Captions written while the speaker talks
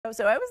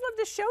So I always love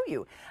to show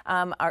you.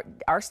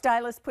 Our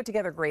stylists put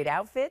together great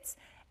outfits,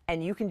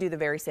 and you can do the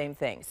very same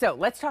thing. So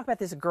let's talk about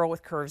this girl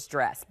with curves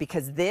dress,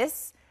 because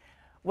this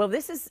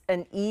is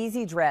an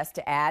easy dress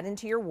to add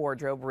into your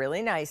wardrobe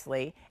really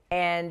nicely,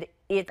 and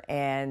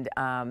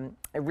a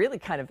really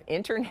kind of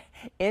internet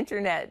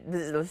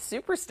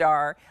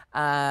superstar,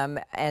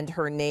 and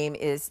her name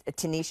is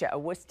Tanisha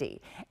Awusti.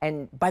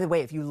 And by the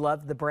way, if you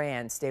love the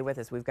brand, stay with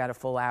us. We've got a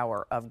full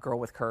hour of Girl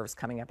with Curves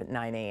coming up at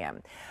 9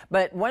 a.m.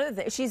 But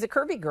she's a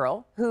curvy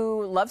girl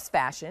who loves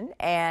fashion,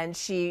 and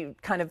she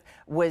kind of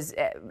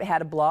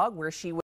had a blog where she